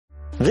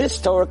This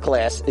Torah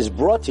class is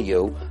brought to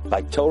you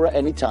by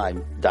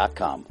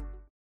TorahAnytime.com.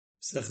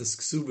 Seches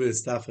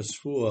Ksubis, Daf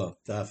Hashvua,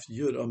 Daf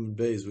Yud Amud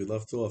Beis. We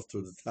left off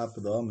to the top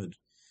of the Amud,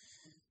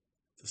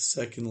 the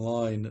second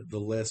line, the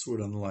last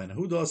word on the line.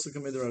 Who does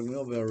come in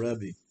the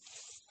Rebbe?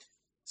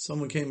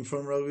 Someone came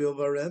from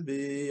Rabbi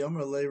Rebbe.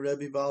 Amar le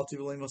Rebbe Balti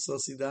v'lei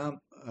Masasi Dam.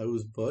 I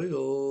was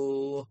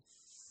boil,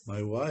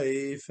 my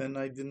wife, and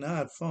I did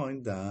not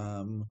find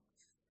Dam.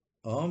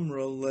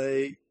 Amar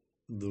le.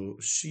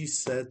 She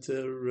said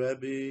to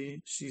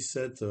Rebbe, she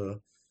said to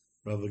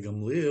Rabbi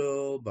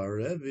Gamliel bar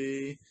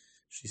Rebbe,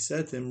 she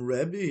said to him,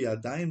 Rebbe,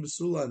 Adayin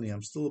Besulani,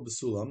 I'm still a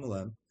Besul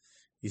Amalem.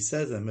 He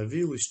said to him,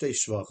 Avilu shtei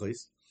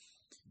shvachis,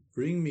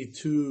 bring me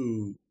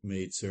two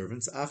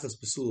maidservants, Achas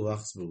Besul,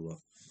 Achas Bula.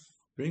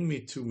 Bring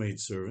me two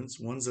maidservants,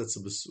 one that's a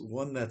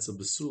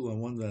Besul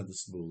and one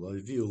that's a Bula.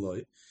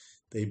 Avilu,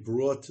 they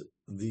brought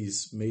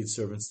these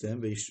maidservants to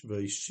him,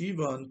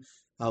 Veishivan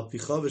al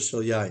pichav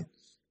shel yain.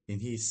 And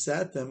he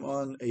sat them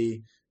on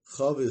a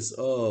chavis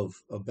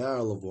of a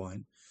barrel of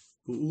wine.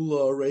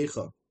 Bu'ula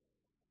reicha.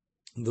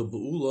 The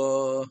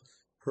bu'ula,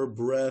 her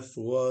breath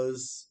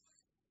was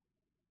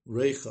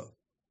reicha.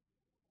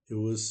 It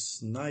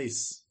was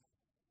nice.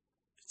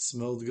 It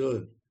smelled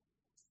good.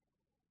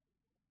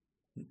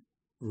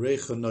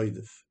 Reicha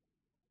noidif.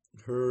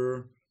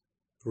 Her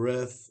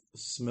breath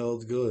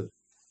smelled good.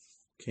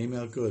 Came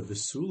out good.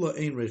 Besula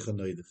ain't reicha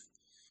noidif.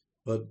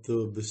 But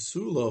the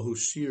besula,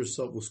 whose she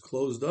herself was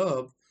closed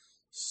up,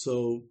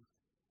 so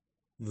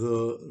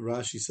the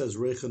Rashi says,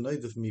 Reicha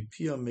noidif mi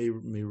pia mi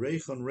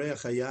reichon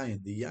reach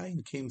hayayin. The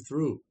yayin came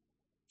through.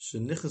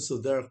 Shenichas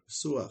derech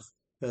besuach.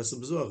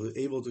 Pesach besuach was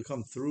able to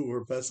come through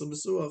her pesach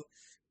besuach,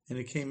 and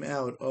it came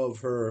out of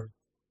her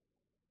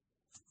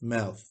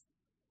mouth.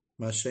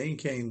 Mashein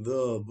came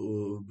the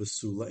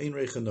besula ein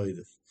reicha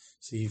noidif.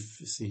 So he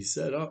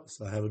said, oh,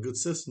 so I have a good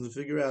system to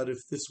figure out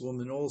if this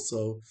woman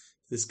also,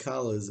 this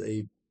kala has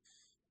a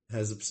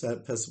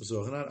pesach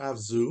besuach, not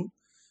avzu.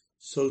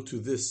 So to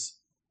this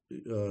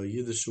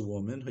Yiddish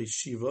woman,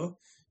 Hayshiva,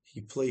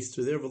 he placed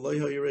her there.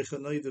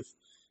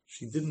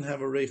 She didn't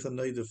have a reicha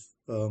noidif.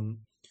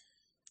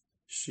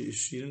 She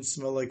didn't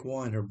smell like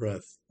wine. Her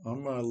breath.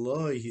 Amar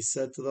Loi, he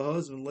said to the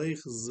husband,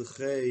 Leich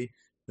zechei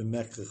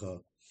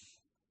b'mekcha.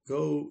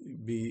 Go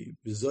be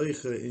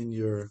bezoicha in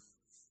your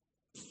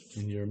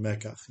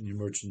mekach, in your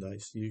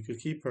merchandise. You could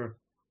keep her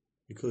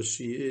because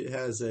she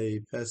has a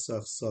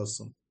Pesach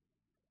sasum.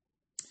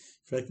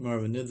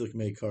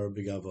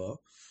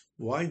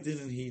 Why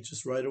didn't he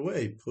just right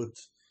away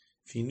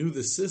if he knew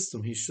the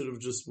system, he should have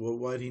just,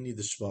 why did he need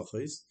the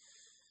shvachos?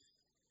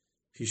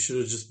 He should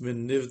have just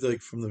been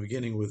nivdik from the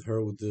beginning with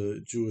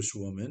the Jewish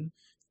woman.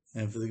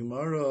 And for the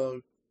Gemara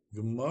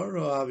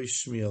Avi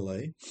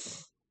Shmiele,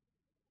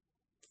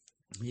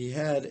 he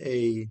had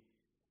a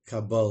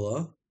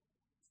Kabbalah,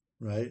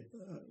 right?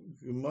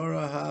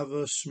 Gemara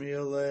Hava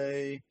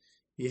Shmiele,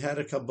 he had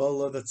a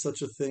Kabbalah that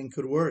such a thing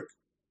could work.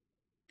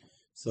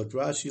 So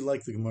Rashi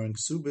liked the Gemara in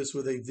Ksubis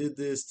where they did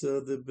this to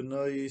the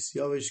Benois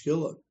Yavesh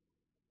Gila.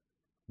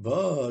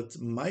 But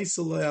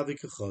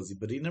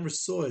he never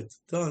saw it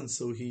done,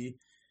 so he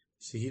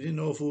didn't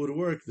know if it would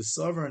work. The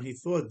sovereign, he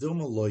thought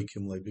Dilma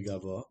loikim like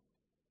Bigava,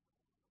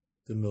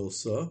 the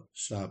Milsa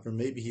shopper.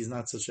 Maybe he's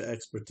not such an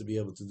expert to be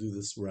able to do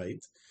this right.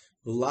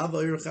 It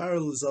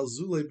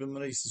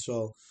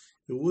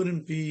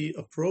wouldn't be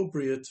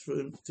appropriate to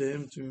him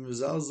to be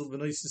Mizalzel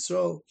B'nai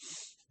Yisrael.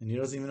 And he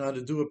doesn't even know how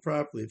to do it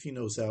properly. If he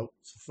knows how,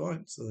 so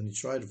fine. So then he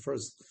tried it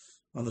first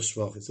on the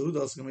shvachit. So who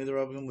does come either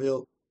Rabbi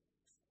Gamliel?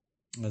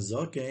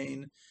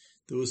 Azakein.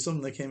 There was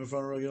someone that came in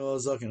front of Rabbi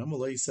Azakein.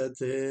 Amalei said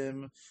to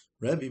him,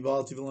 Rebbe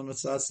Balti v'lem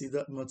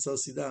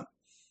matzasida.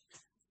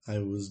 I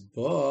was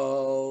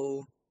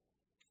bal,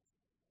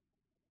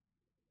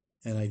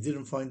 and I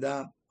didn't find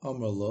out.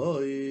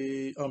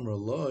 Amrloi.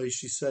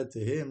 She said to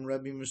him,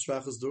 Rebbe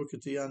Mishpachas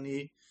Dorkati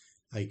Ani.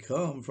 I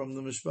come from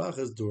the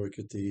Mishpachas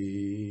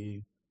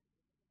Dorkati.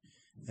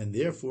 And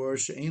therefore,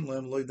 she'ein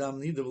lem loy dam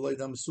nida v'loy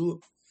dam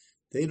besulam.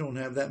 They don't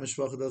have that.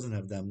 Mishpacha doesn't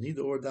have dam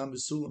nida or dam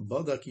besulam.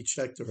 Badak, he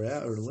checked her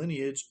out, her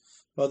lineage.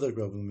 Badak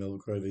Rabbi Gamliel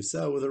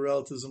Krivesel with her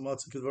relatives of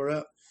Matzah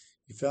Kedvarah.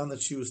 He found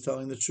that she was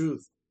telling the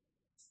truth.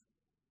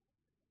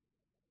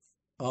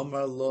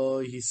 Amar lo,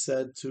 he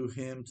said to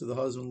him, to the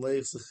husband,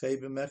 Leich zechei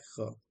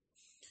b'mekcha.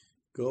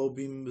 Go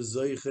be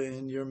mezoicha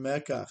in your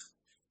mekach.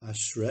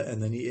 Ashre,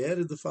 and then he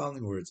added the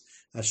following words: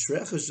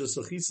 Ashrecha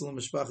shesachitzel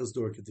mishpachas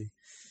dorkati.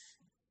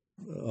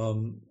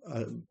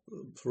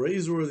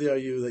 Praiseworthy are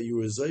you that you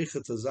were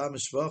zeicha to zah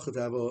mishpacha, to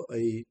have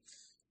a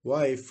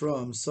wife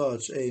from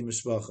such a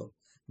mishpacha.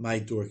 My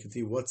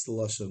dorkati. What's the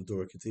lashon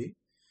dorkati?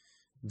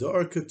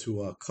 Dar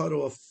katua, cut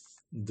off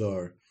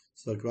dar.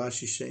 So like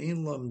Rashi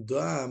she'ein lam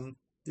dam.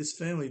 This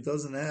family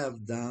doesn't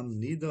have dam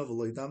nida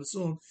v'loy dam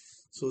besulam.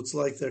 So it's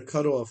like they're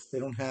cut off. They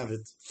don't have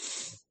it.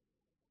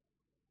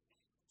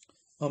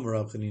 Amar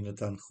Rab Chanina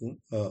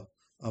Tanchum.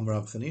 Amar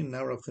Rab Chanina.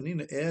 Now Rab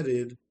Chanina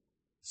added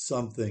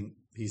something.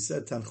 He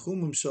said,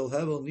 Tanchumim shel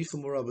hevel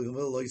nichum Rabbi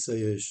Gamliel lo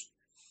yisayish.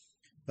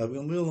 Rabbi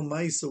Gamliel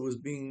Maisa was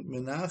being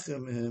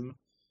menachem him.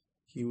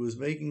 he was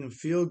making him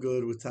feel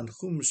good with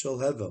Tanchum Shel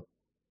Hevel,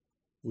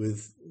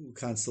 with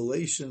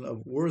consolation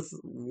of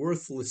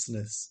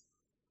worthlessness,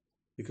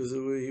 because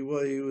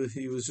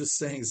he was just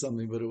saying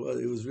something, but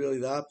it was really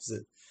the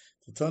opposite.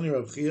 The Tani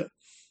Rav Chia,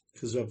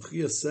 because Rav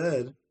Chia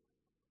said,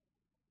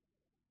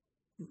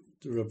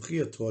 the Rav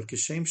Chia taught,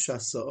 Kishem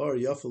Shasa'ar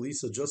Yafal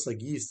Isha, just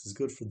like yeast is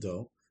good for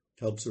dough,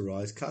 it helps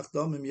arise. Kach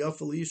Damim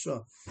Yafal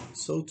Isha,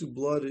 so to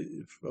blood,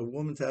 a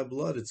woman to have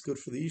blood, it's good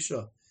for the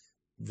Isha.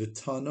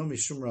 V'tana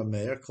Mishum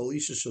Rameir, Kol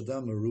Isha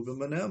Shadam Merubin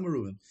Banel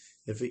Merubin.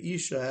 If a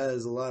Isha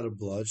has a lot of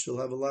blood, she'll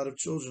have a lot of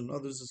children.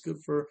 Others, it's good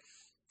for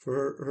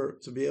her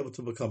to be able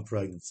to become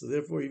pregnant. So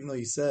therefore, even though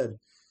he said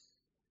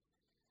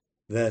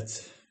that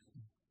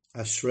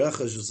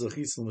Ashrecha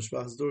Shesachisel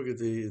Mishpachas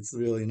Dorgati, it's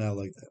really not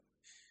like that.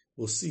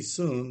 We'll see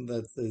soon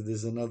that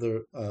there's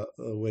another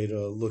way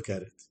to look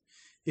at it.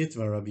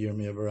 Itmar Rabbi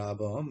Yirmiyah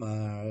Rabba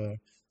Omar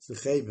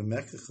Zechei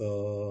b'Mekcha.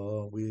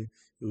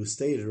 It was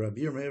stated.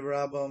 Rabbi Yirmiyah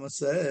Rabba Omar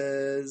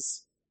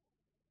says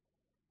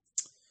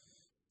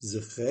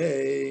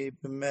Zechei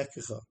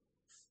b'Mekcha.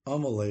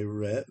 Amalei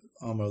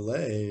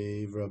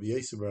Rabbi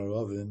Yosef Bar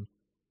Ravin.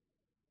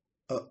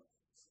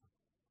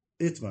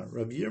 Itmar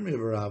Rabbi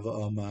Yirmiyah Rabba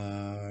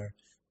Omar.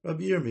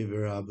 Rabbi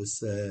Yirmiyah Rabba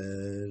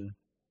said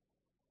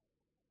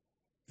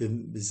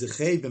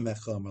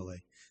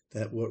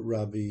that what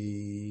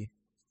Rabbi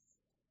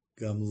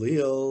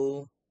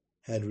Gamliel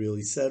had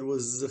really said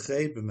was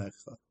Zechei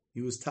b'Mekcha.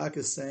 He was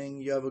taka saying,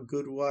 you have a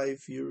good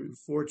wife, you're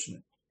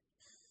fortunate.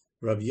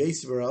 Rabbi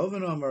Yosef Bar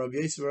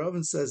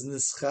Ravin says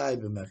Nischai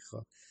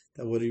b'Mekcha.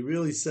 That what he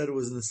really said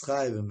was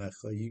Nischai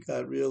b'Mekcha. You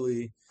got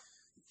really,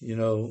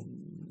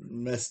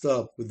 messed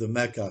up with the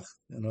Mekach.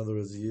 In other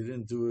words, you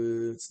didn't do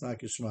it, it's not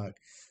Kishmak.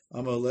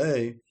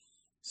 Amalei,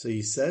 so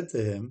he said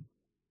to him,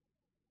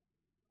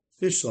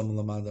 it's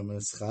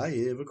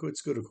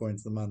good according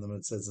to the mandam.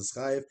 It says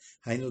Eschayev.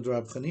 Hainu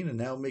Rab Chanina.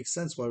 Now it makes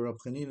sense why Rab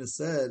Chanina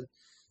said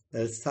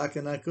that it's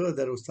taka not good,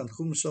 that it was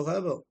Tanchum Shel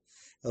Hevel.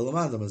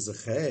 Elamandam is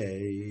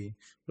Zechei.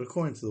 But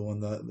according to the one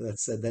that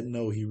said that,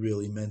 no, he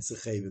really meant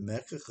Zechei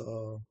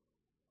b'Mekcha.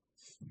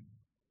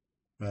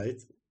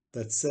 Right?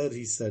 That said,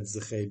 he said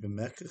Zechei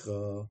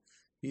b'Mekcha.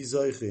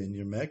 Yizoiche in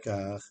your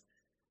Mekach.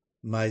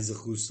 Mai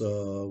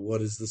Zechusa.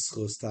 What is the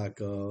Schus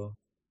taka?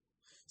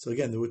 So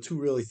again, there were two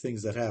really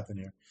things that happened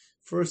here.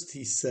 First,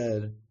 he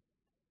said,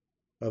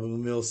 Rabbi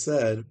Gamliel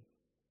said,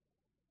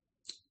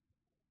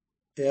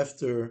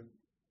 after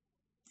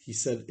he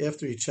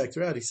checked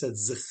her out, he said,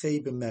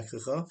 Zechei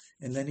b'Mekcha,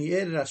 and then he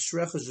added,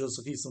 Ashrecha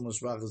Shesachisel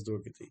Mishpachas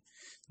Dorgati.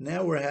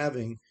 Now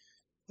the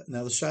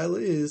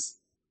shaila is,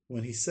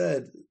 when he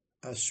said,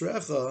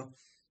 Ashrecha,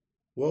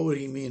 what would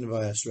he mean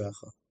by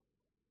Ashrecha?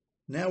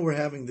 Now we're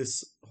having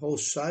this whole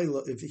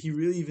shaila, if he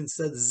really even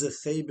said,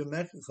 Zechei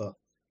b'Mekcha,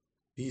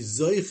 he's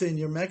zoiche in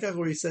your Mekach,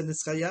 or he said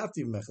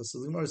Nischayavti Mekach. So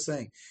the Gemara is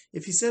saying,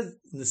 if he said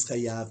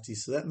Nischayavti,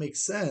 so that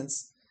makes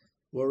sense.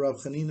 What Rab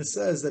Chanina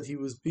says that he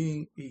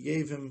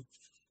gave him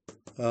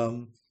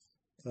Tanchum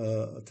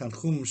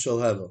Shel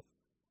Hevel.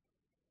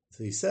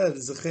 So he said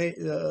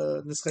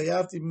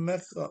Nischayavti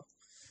Mekach.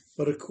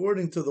 But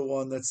according to the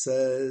one that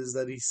says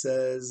he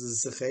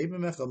says Zechei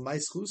b'Mekcha, my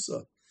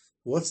schusa.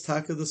 What's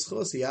taka the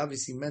schus? He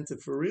obviously meant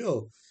it for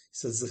real. He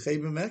says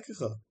Zechei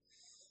b'Mekcha.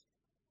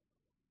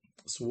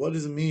 So what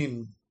does it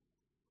mean?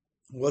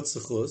 What's the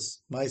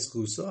chus? My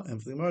schusa.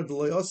 And for the Gemara, the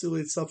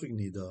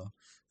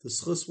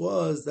schus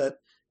was that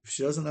if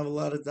she doesn't have a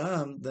lot of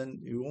dam,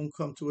 then you won't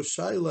come to a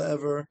shaila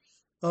ever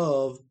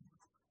of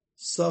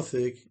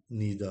suffik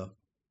nida.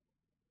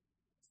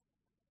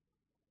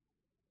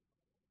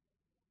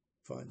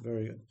 Fine,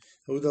 very good.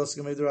 Who else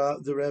made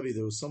the Rebbe?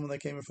 There was someone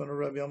that came in front of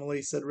Rebbe Amalei.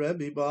 He said,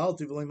 Rebbe,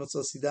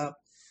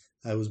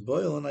 I was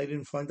boiled and I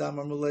didn't find dam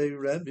Amalei.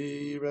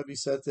 Rebbe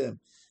said to him,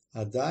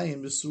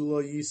 Adayim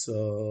Besula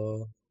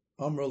Yisa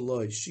Amra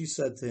Loi. She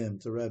said to him,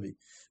 to Rebbe,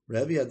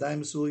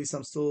 Adayim Besula Yisa,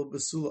 I'm still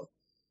Besula.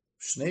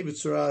 Shnei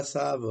B'tzura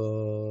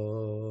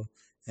Sava.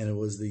 And it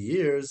was the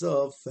years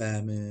of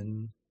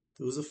famine.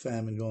 There was a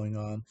famine going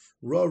on.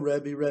 Ra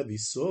Rebbe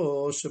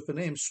saw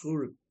Shepaneim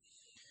Shchurim.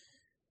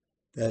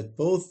 That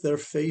both their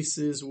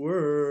faces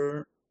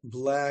were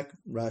black.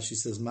 Rashi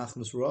says,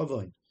 Machmas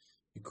Ravoin,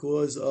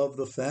 because of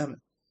the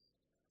famine.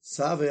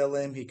 Save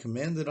Aleim, he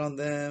commanded on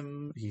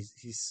them. He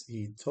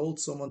told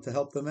someone to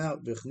help them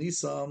out.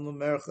 B'chnisam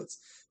l'merchatz.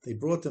 They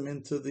brought them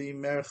into the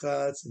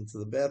merchatz, into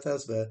the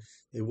bathhouse.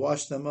 They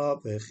washed them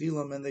up.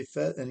 V'chilam, and they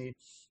fed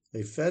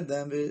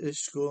them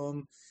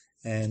v'ishkum,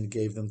 and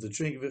gave them to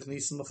drink.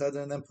 V'chnisam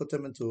l'cheder, and then put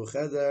them into a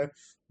cheder.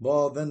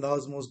 Then the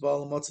husband was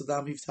bal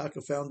motzadam. He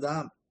found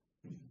dam.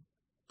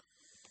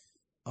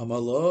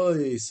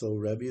 Amaloi. So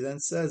Rebbe then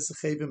says,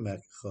 Zechei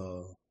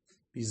b'Mekcha.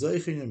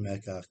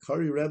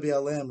 Kari Rebbe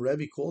Alem,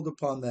 Rebbe called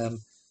upon them,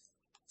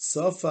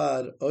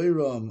 Safad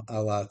Oiram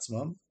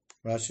Alatzmam.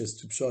 Rashi has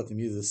two pshatim,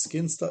 either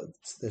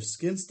their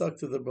skin stuck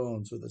to the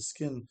bones, or the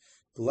skin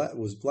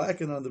was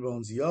blackened on the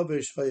bones.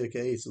 Yavesh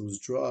Hayakais, it was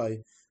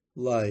dry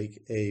like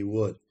a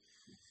wood.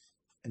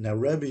 And now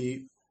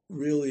Rebbe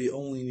really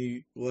only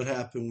knew what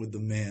happened with the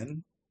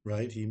man,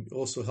 right? He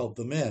also helped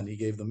the man. He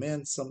gave the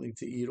man something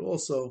to eat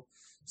also.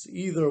 So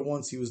either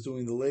once he was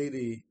doing the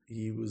lady,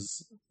 he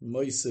was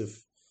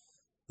moisif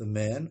the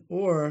man,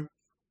 or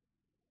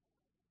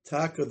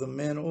Taka, the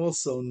man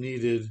also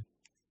needed.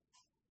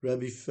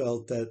 Rebbe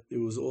felt that it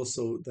was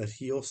also that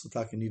he also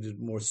Taka needed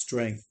more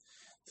strength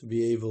to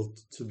be able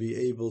to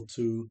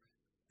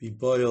be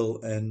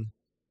boil and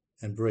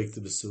break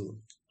the basulim.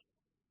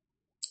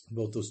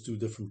 Both those two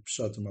different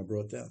pshatim are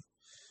brought down.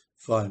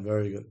 Fine,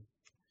 very good.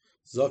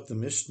 Zok the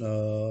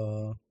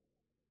Mishnah,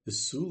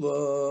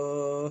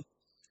 Besula,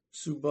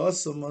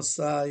 Subasa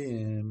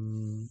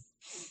Masayim.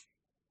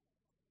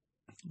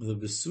 The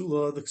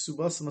Besula, the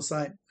Subasa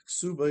Masayim.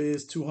 Ksuba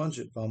is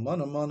 200.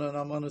 Valmana, mana, and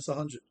Almana is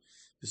 100.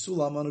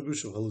 Besula, Almana,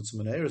 Grusha, Chalutza,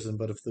 Mina, Erison.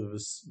 But if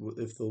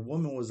the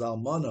woman was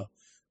Almana,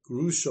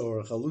 Grusha,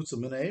 or Chalutza,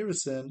 Mina,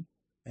 Erison,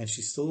 and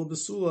she's still a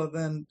Besula,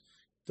 then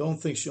don't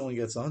think she only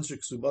gets 100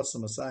 Ksubasa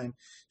Masayim.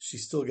 She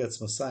still gets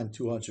Masayim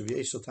 200.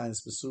 V'yeshel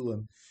times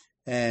Besulim.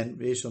 And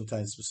V'yeshel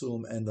times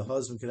Besulim. And the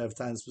husband could have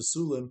times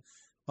Besulim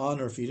on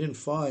her. If he didn't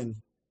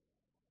find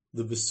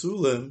the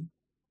Besulim,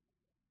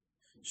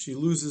 she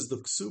loses the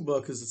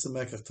Ksuba because it's a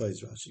Mekach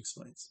Toiz, Rashi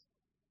explains.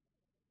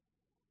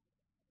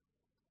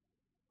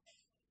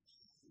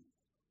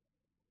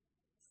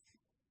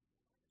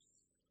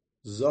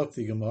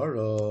 Zakti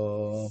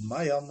Gemara,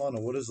 my Almana,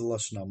 what is the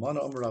Lashon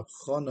Almana? Amar Rab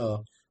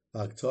Chana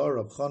Baktar,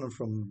 Rab Chana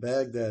from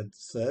Baghdad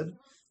said,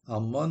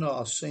 Almana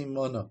al Shem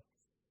Mana.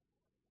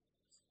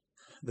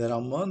 That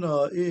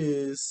Almana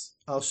is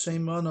al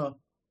Shem Mana.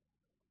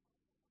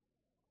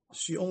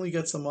 She only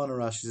gets a mana.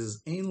 Rashi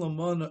says, Ein la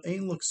mana,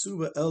 ein la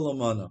ksuba el la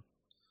mana.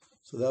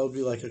 So that would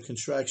be like a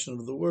contraction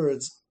of the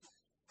words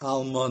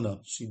Almana.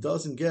 She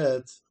doesn't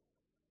get,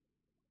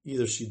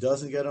 either she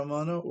doesn't get a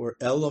mana or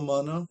el la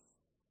mana.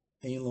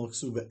 Ein lo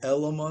ksuba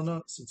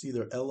elamana, so it's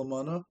either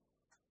elamana,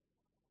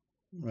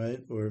 right,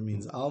 or it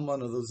means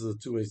almana. Those are the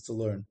two ways to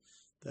learn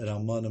that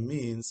almana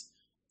means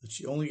that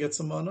she only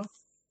gets a mana,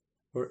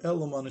 or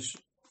elamana,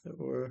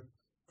 or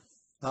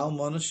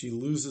almana, she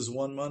loses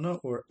one mana,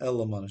 or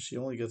elamana, she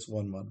only gets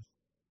one mana.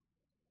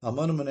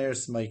 Almana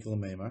maneris Michael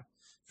Meimar.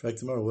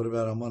 What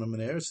about almana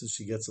maneris since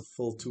she gets a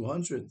full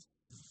 200?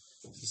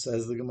 So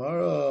says the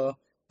Gemara.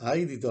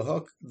 Aidi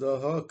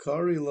the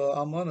kari la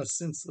almana,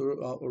 since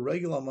a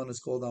regular almana is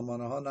called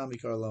almana, hanami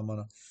kari la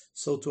almana,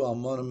 so to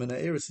almana mina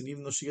eris, and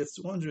even though she gets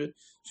 200,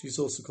 she's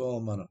also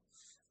called almana.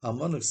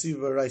 Almana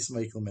ksiva rice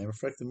Michael Meir.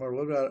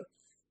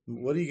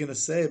 What are you going to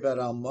say about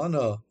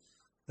almana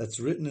that's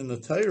written in the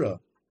Torah?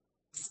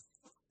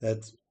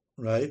 That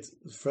right?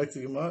 You're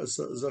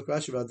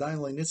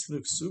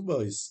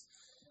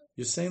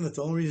saying that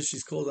the only reason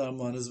she's called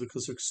almana is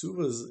because her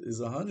ksuba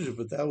is 100,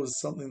 but that was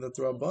something that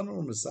the Rabbanan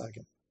were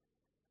misaken.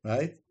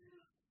 Right?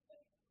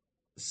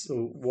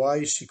 So why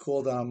is she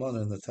called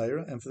Almana in the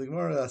Torah? And for the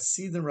Gemara,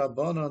 Asidim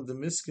Rabbanan the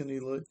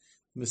Miskani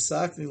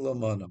Misakni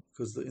Lamana,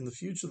 because in the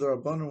future the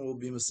Rabbanan will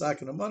be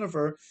Misakin Amana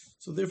for her.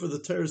 So therefore the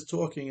Torah is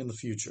talking in the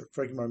future.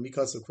 For Gemara,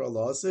 Mikas Akra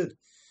La'asid.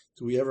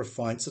 Do we ever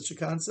find such a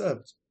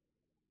concept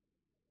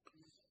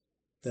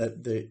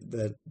that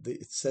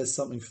it says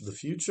something for the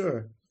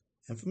future?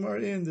 And for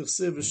Marian, the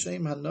Chsiv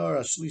Hashem Hanar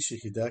Ashlishi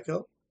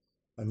Hidekel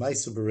by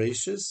Maisa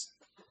Bereshis.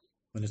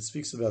 When it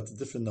speaks about the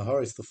different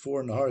Naharis, the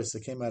 4 Naharis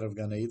that came out of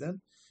Gan Eden, it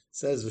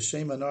says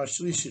V'shem Anar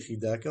Shlishi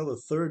Chidekel,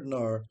 the third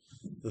Nahar,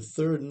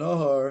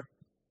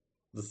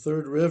 the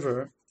third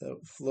river that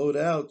flowed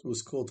out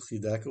was called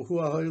Chidekel. Hu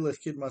Ahoylech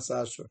Kidmas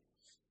Asher.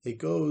 It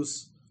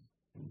goes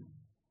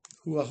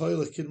Hu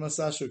Ahoylech Kidmas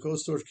Asher. It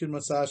goes towards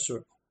Kidmas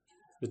Asher.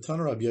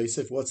 V'Tana Rabbi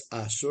Yosef, what's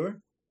Asher?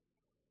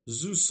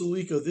 Zu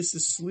Sulika. This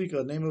is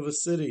Sulika, name of a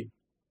city,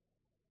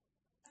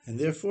 and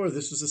therefore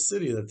this was a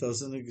city that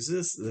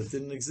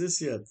didn't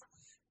exist yet.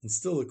 And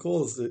still it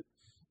calls that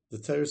the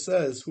Torah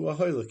says, Hu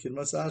Ahoylech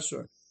Kidmas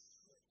Asher.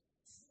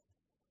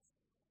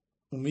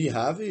 Umi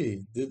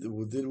Havi, did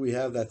we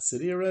have that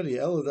city already?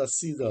 Ela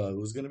Dasida, it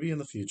was going to be in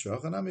the future.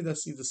 Achanami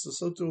Dasida,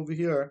 so too over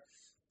here,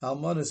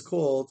 Alman is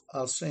called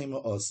Al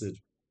Shema Osid.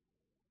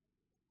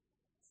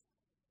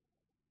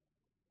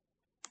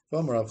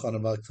 From Rab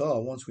Chanan bar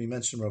Akta, once we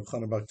mentioned Rab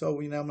Chanan bar Akta,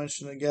 we now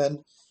mention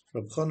again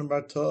Rab Chanan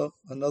bar Akta,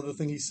 another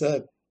thing he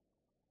said.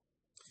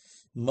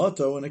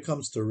 Mata, when it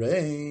comes to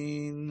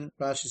rain,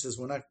 Rashi says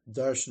we're not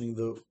darshaning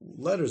the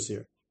letters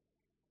here.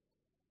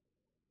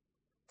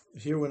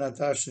 Here we're not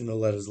darshaning the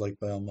letters like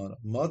by Almana.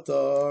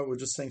 Mata, we're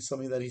just saying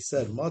something that he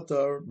said.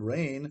 Mata,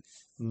 rain,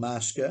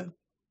 mashke,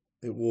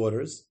 it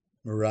waters,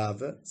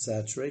 merave,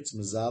 saturates,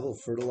 mazavel,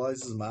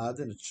 fertilizes,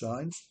 ma'adin, it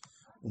shines,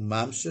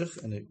 umamshich,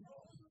 and it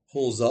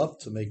pulls up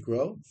to make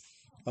grow.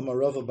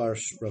 Amarava bar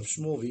Rav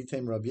Shmuel,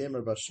 v'item Rav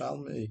Yemer bar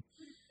Shalmei,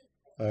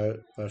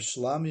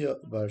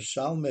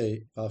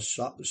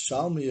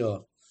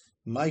 Shalmiya,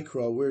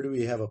 Mikra, where do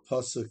we have a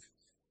pasuk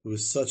with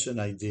such an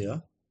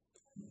idea?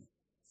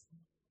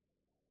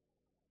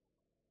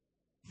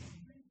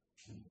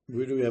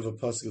 Where do we have a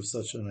pasuk of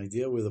such an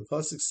idea? Where the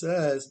pasuk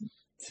says,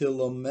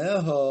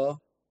 Tilameha,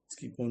 let's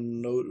keep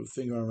one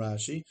finger on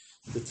Rashi,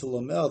 the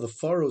Tilameha, the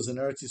furrows in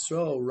Eretz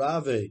Yisrael,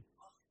 Rave.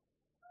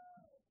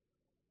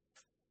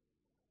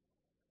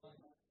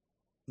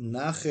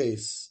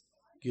 naches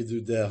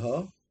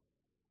gidudeha.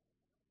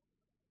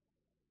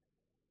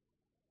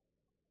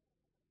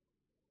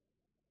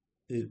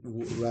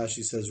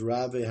 Rashi says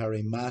rave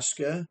hare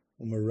mashke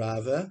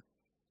umerave,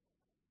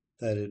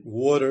 that it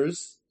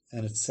waters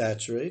and it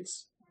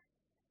saturates.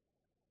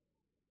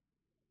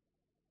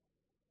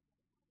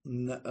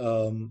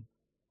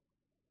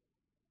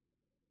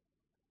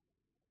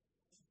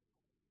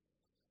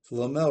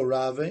 Flamel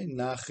rave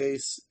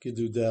naches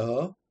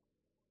gidudeha.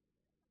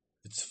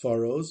 It's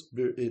furrows.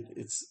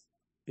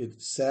 It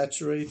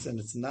saturates and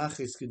it's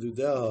naches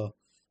gidudeha,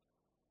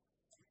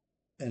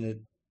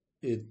 and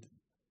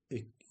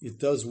it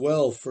does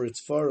well for its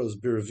furrows.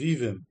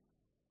 Birvivim,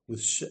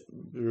 with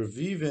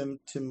birvivim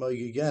to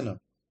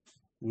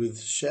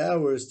with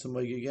showers to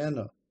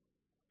magigena.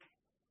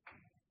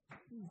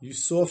 You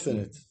soften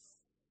it.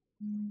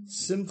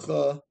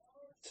 Simcha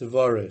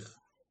tevarich.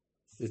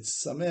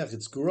 It's sameach.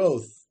 It's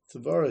growth.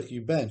 Tevarich.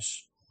 You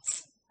bench.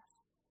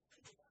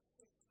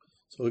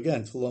 So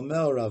again,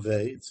 Tulamel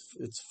Rave,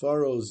 it's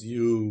furrows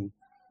you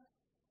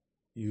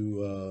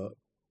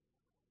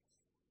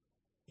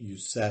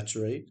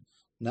saturate.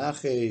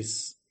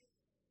 Naches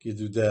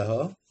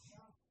Gidudeha,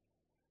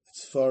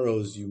 it's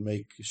furrows you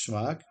make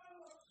shmak.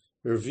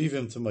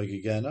 Revivim to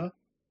Magigena,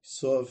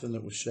 soften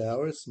it with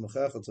showers.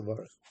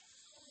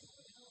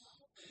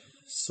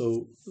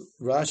 So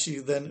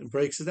Rashi then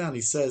breaks it down.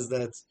 He says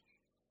that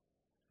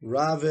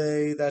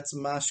Rave, that's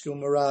Mashko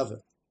Marave.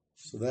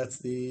 So that's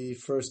the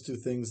first two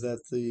things that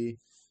the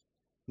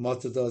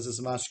Mata does is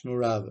Mashk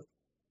Murava.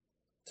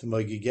 To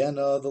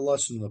Magigena, the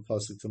Lashon in the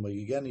Pasuk, to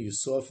Magigena, you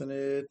soften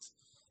it.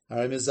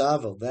 Harim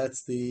Izavel.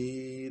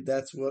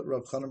 That's what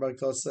Rav Chanan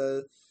Bagtos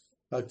said.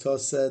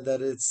 Bagtos said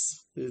that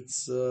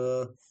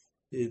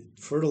it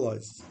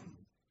fertilizes.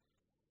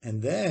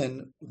 And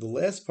then the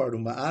last part,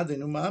 Uma'adin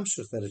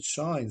Uma'amshach, that it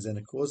shines and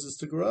it causes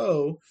to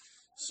grow,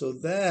 so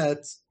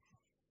that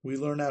we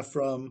learn out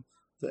from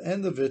the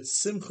end of it,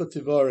 Simcha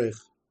Tivarich.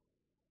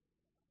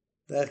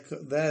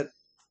 That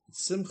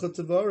Simcha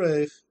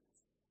Tevarech,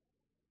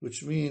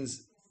 which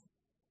means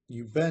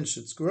you bench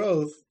its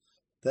growth,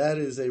 that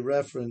is a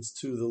reference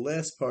to the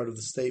last part of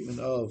the statement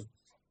of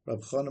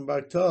Rab Chanan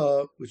Bar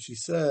Tov, which he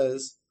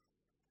says,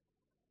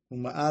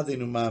 Uma'adin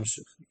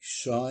umamshech, you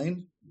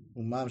shine,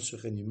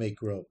 umamshech, and you make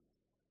grow.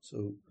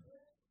 So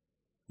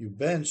you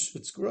bench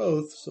its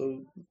growth,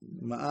 so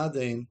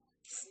ma'adin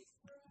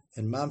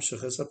and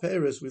mamshech es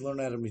haperes, we learn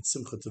how to meet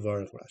Simcha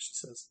Tevarech, Rashi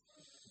says.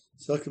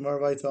 No,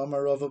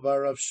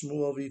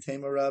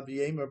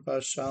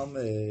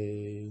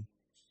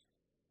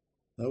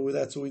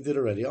 that's what we did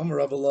already. Amar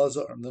Rabbi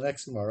Elazar, the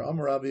next Gemara.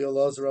 Amar Rabbi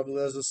Elazar, Rabbi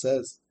Elazar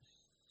says,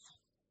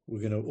 we're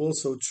going to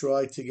also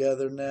try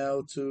together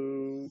now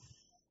to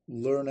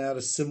learn out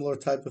a similar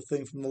type of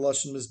thing from the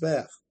Lashon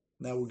Mizbeach.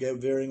 Now we'll get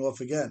veering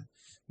off again.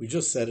 We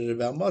just said it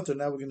about Matar.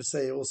 Now we're going to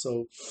say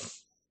also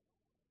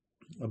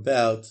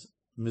about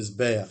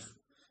Mizbeach.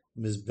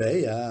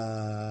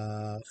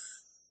 Mizbeach.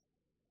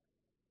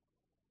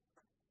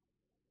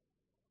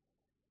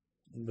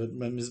 But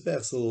Mizbeach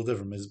is a little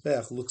different.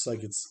 Mizbeach looks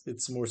like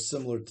it's more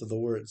similar to the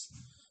words.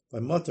 By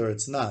Matar,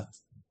 it's not.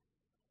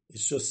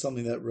 It's just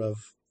something that Rav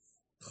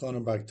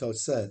Chanan Bar Tov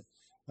said.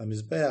 By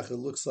Mizbeach, it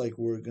looks like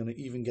we're going to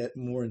even get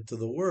more into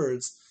the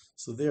words.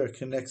 So there it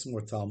connects more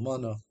to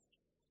Almana.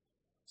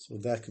 So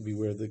that could be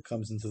where it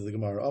comes into the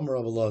Gemara. Amar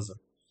Rav Elazar.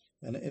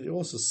 And it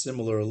also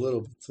similar a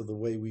little bit to the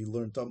way we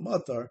learned on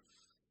Matar,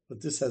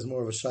 but this has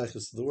more of a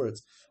shaykhus to the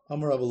words.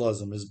 Amar Rav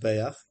Elazar,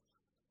 Mizbeach.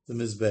 The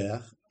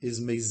Mizbeach is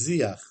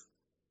Meziach.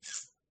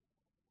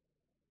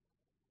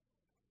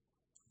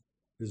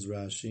 Is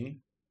Rashi.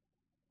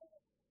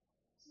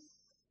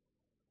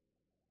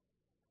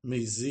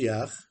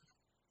 Meziach,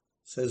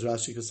 says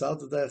Rashi,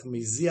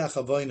 Meziach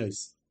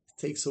avoinos. It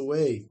takes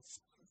away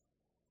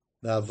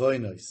the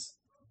avoinos,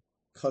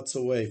 cuts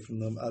away from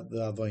the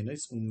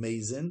avoinos,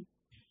 umezin,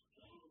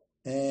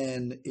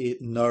 and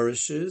it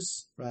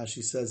nourishes.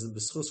 Rashi says in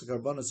B'schus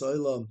Karbanas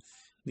Olam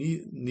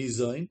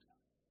Nizoin,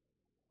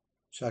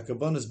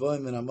 Shakabanas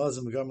Boim and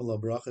Amazim Garmala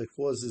Bracha, it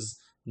causes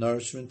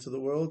nourishment to the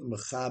world,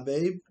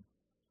 Mechabeb,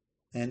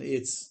 and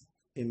it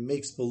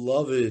makes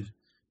beloved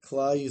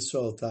Klal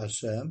Yisrael to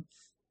Hashem,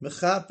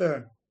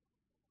 Mechaper,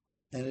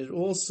 and it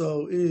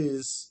also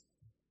is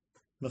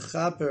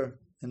Mechaper,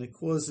 and it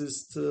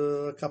causes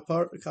to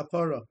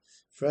kapara.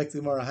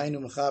 Frekti Mara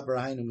Hainu Mechaper,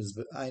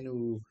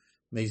 Hainu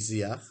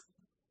Meziach.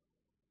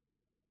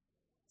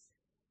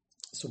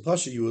 So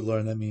Pasha, you would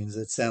learn that means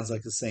it sounds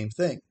like the same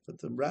thing, but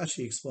the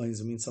Rashi explains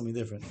it means something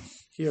different.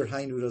 Here,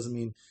 Hainu doesn't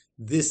mean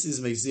this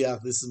is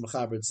Meziach, this is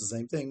Mechaber, it's the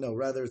same thing. No,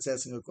 rather it's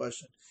asking a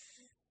question.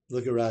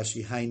 Look at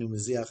Rashi, Hainu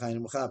Meziach,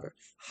 Hainu Mechaber.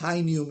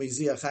 Hainu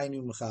Meziach,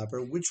 Hainu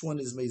Mechaber. Which one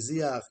is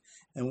Meziach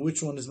and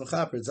which one is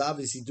Mechaber? It's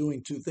obviously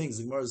doing two things.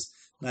 The Gemara is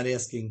not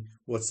asking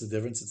what's the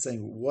difference. It's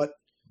saying what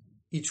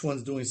each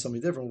one's doing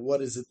something different.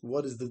 What is it?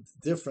 What is the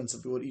difference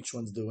of what each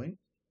one's doing?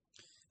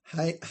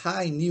 Hainu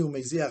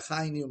Meziach,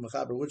 Hainu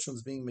Mechaber. Which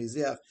one's being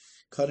Meziach,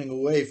 cutting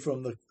away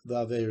from the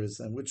Averis,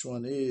 and which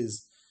one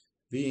is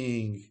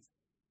being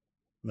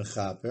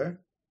Mechaber?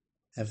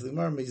 And for the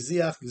Gemara,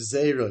 Meziach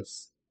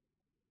Gzeiros,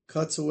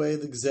 cuts away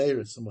the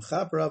Gzeiros.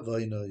 Mechaper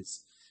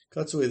Avonos,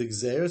 cuts away the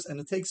Gzeiros, and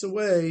it takes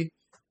away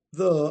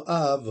the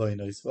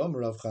Avonos.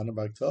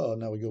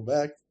 Now we go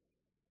back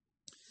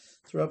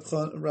to Rab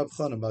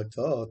Chana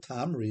Bagta,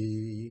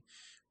 Tamri,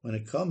 when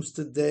it comes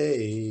to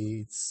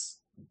dates,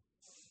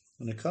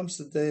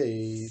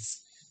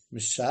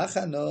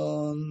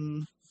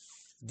 Mishachanon,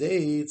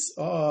 dates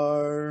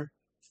are,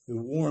 it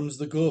warms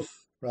the guf.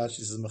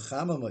 Rashi says,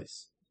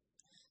 Mechamamais.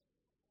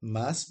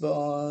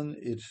 Masba'on,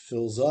 it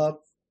fills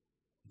up,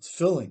 it's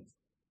filling.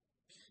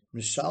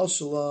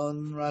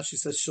 Mishalshalon, Rashi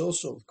says,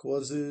 Shilshal,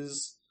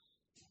 causes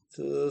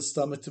the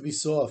stomach to be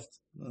soft,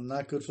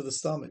 not good for the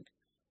stomach.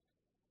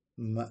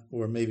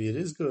 Or maybe it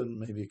is good,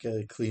 maybe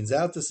it cleans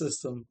out the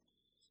system.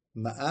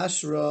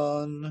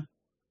 Ma'ashron,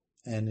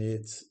 and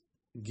it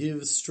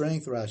gives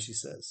strength, Rashi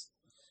says.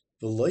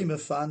 V'loy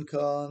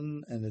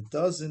mefankon, and it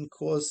doesn't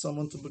cause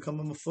someone to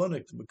become a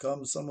mefunik, to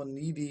become someone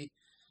needy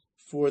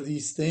for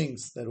these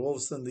things, that all of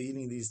a sudden they're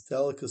eating these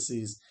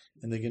delicacies,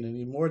 and they're going to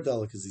need more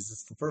delicacies.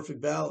 It's the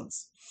perfect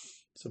balance.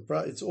 So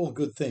it's all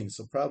good things.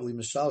 So probably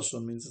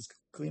mishalshon means it's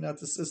clean out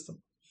the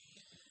system.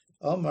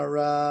 Amar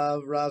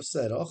Rav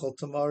said, Ochel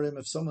tamarim,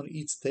 if someone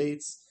eats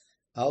dates,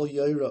 al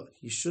yoira,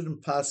 he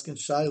shouldn't paskin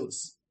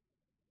shilas.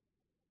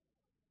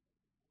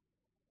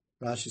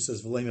 Rashi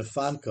says, V'lei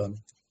mefankon,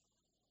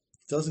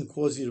 it doesn't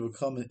cause you to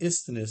become an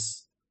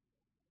istinus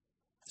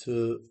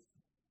to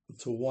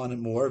want it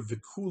more.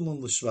 V'kulun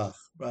l'shvach,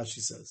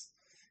 Rashi says.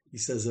 He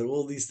says that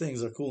all these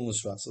things are kulun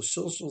l'shvach. So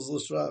shilshul's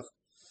l'shvach.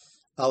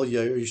 Al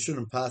yoira, you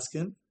shouldn't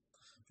paskin,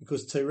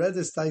 because Tered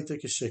is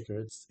taitek a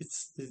shikr.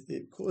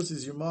 It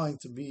causes your mind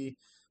to be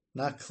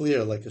not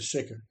clear like a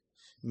shikr.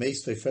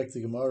 Meis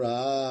perfecti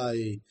Gemara.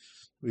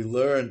 We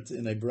learned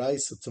in a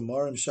brayso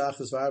tamarim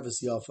shachas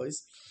v'arvas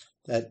yafais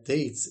that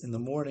dates in the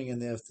morning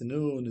and the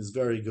afternoon is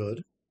very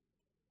good.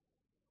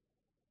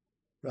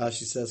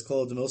 Rashi says,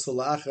 "Kol denosa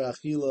lachar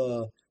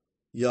achila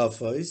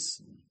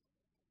yafais."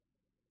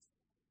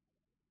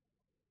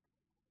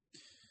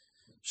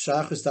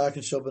 Shachris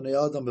takin shabanei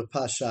adam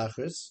bepas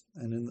shachris,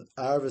 and in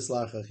arvis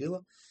lachar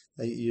achila,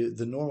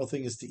 the normal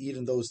thing is to eat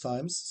in those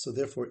times. So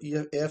therefore,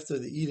 after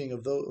the eating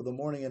of the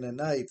morning and the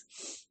night,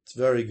 it's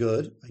very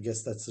good. I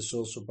guess that's the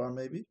shul shabar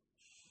maybe.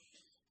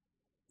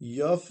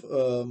 Yaf.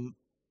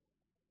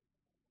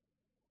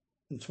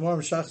 Tomorrow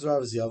Shachas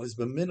Ravis Yavis,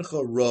 but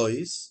Mincha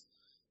Rois.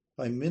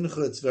 By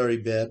Mincha it's very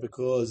bad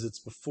because it's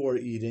before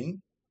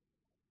eating.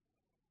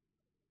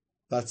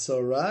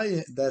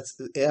 Batsarai, that's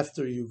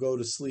after you go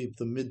to sleep,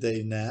 the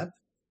midday nap.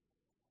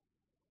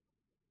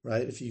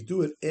 Right? If you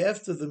do it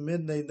after the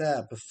midday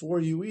nap, before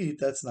you eat,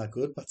 that's not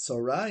good.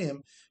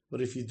 Batsarayim, but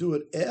if you do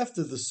it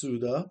after the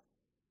Suda,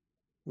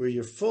 where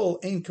you're full,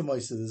 ain't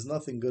kamaisa. There's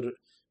nothing good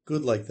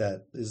like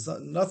that.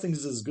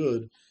 Nothing's as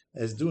good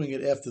as doing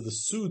it after the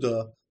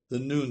Suda, the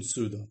noon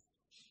Suda.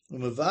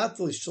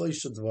 Umevatel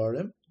shleisha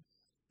dvarim,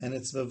 and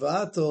it's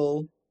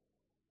mevatel.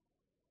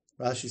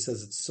 Rashi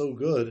says it's so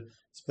good,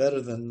 it's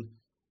better than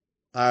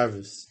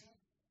arvis.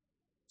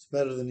 It's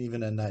better than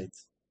even at night.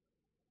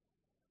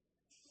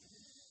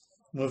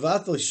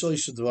 Mevatel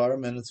shleisha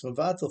dvarim, and it's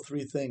mevatel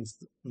three things: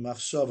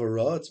 machshava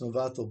ra, it's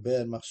mevatel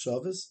bad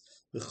machshavas,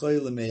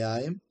 v'choyle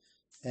meyayim,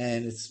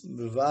 and it's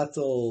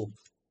mevatel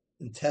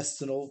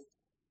intestinal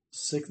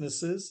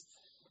sicknesses,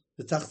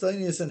 the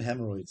tachtonius and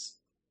hemorrhoids.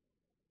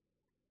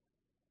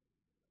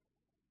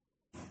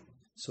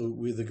 So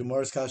with the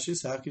Gemara's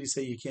kashis, how could you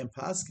say you can't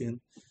paskin?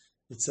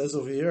 It says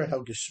over here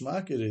how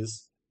geschmack it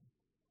is.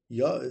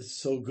 Yeah, it's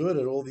so good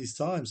at all these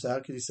times. So how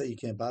could you say you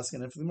can't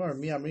paskin? And for the Gemara,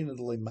 mi amrina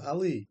d'lei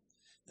mali.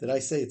 Did I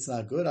say it's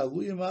not good?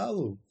 Aluya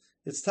ma'alu.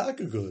 It's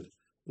taka good.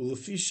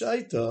 Ulefi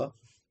shaita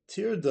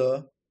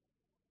tirda.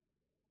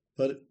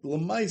 But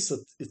lemaisa,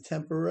 it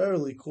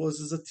temporarily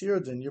causes a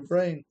tirda in your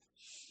brain.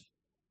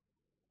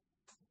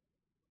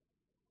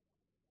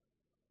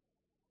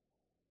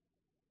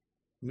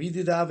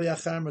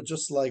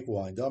 Just like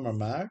wine.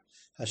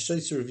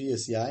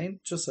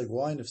 Just like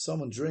wine, if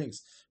someone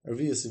drinks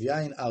revius of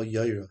yain al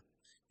yaira,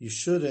 you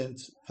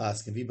shouldn't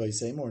paskin v'bay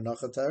same or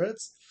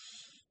nachataretz.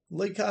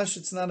 Leikash,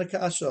 it's not a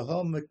kasha.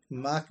 Ha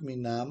makmi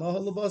nama, ha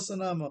labasa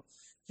nama.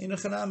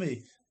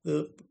 Inachanami.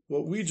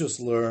 What we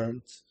just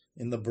learned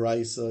in the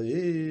brisa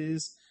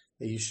is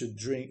that you should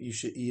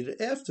eat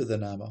it after the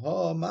nama.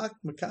 Ha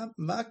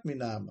makmi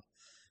nama.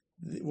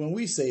 When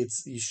we say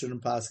you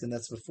shouldn't paskin,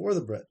 that's before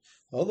the bread.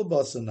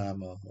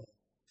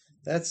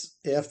 That's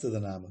after the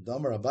nama.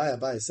 Damar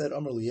Abai said,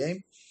 Amar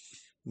Liyem,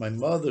 my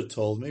mother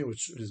told me,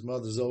 which his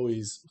mother's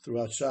always,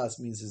 throughout Shas,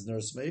 means his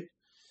nursemaid,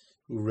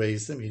 who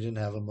raised him. He didn't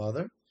have a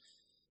mother.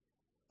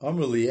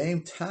 Amar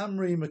Liyem,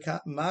 Tamri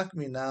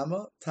makmi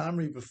nama,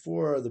 Tamri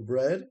before the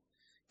bread,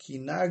 ki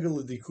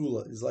nargal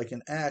dikula, is like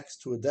an axe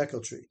to a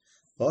decal tree.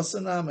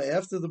 Basa nama,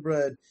 after the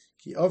bread,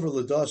 ki over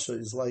ladasha,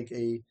 is like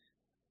a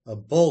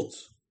bolt,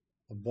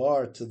 a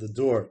bar to the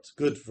door. It's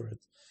good for it.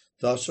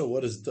 Dasha,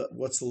 what's the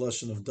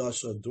lashon of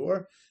dasha?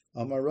 Door.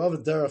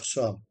 Amarav derech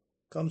sham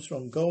comes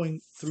from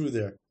going through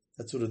there.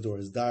 That's what a door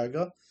is.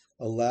 Darga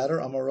a ladder.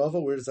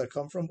 Amarava, where does that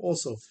come from?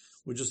 Also,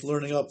 we're just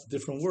learning up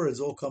different words.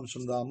 All comes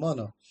from the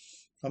Amana.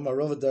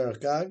 Amarava derech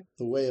gag,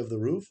 the way of the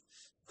roof.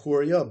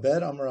 Puria,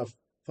 bed. Amarav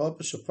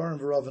papa shapar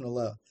and v'rav and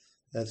aleh.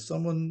 That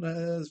someone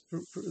has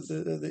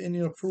the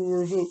Indian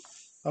approval.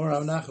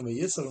 Amarav Nachum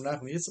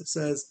Yitzchak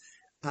says,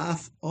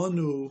 Af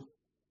onu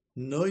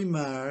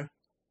noimar.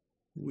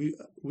 We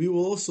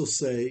will also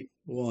say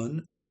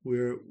one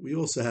where we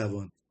also have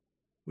one.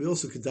 We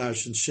also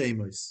kedash in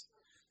shemos.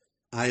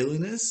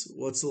 Islandness.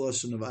 What's the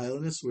lashon of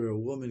islandness? Where a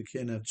woman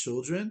can't have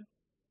children.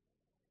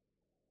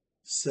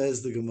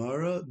 Says the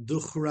Gemara,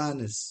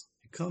 duchranis.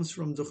 It comes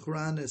from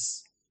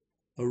duchranis,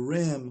 a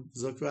ram.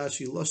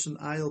 Zakrashi lashon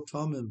ayil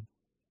tamim.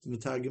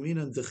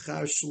 Metargaminan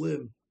dechar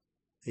shlim,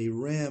 a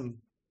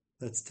ram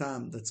that's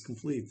tam, that's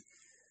complete.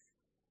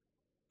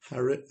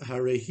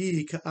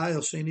 Harehi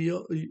ka'ayil sheni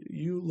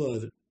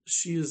yulad.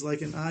 She is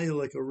like an ayil,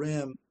 like a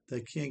ram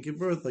that can't give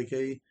birth, like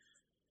a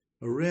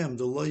ram,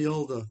 the lo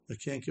yolda, that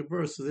can't give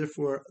birth. So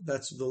therefore,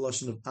 that's the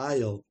lashon of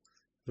ayil.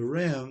 The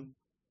ram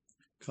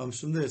comes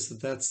from this.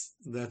 That's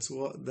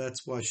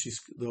why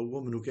she's the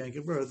woman who can't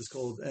give birth is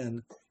called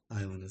an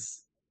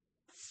ayilness.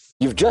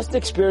 You've just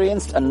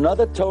experienced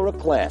another Torah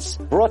class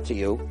brought to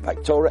you by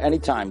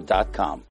TorahAnytime.com.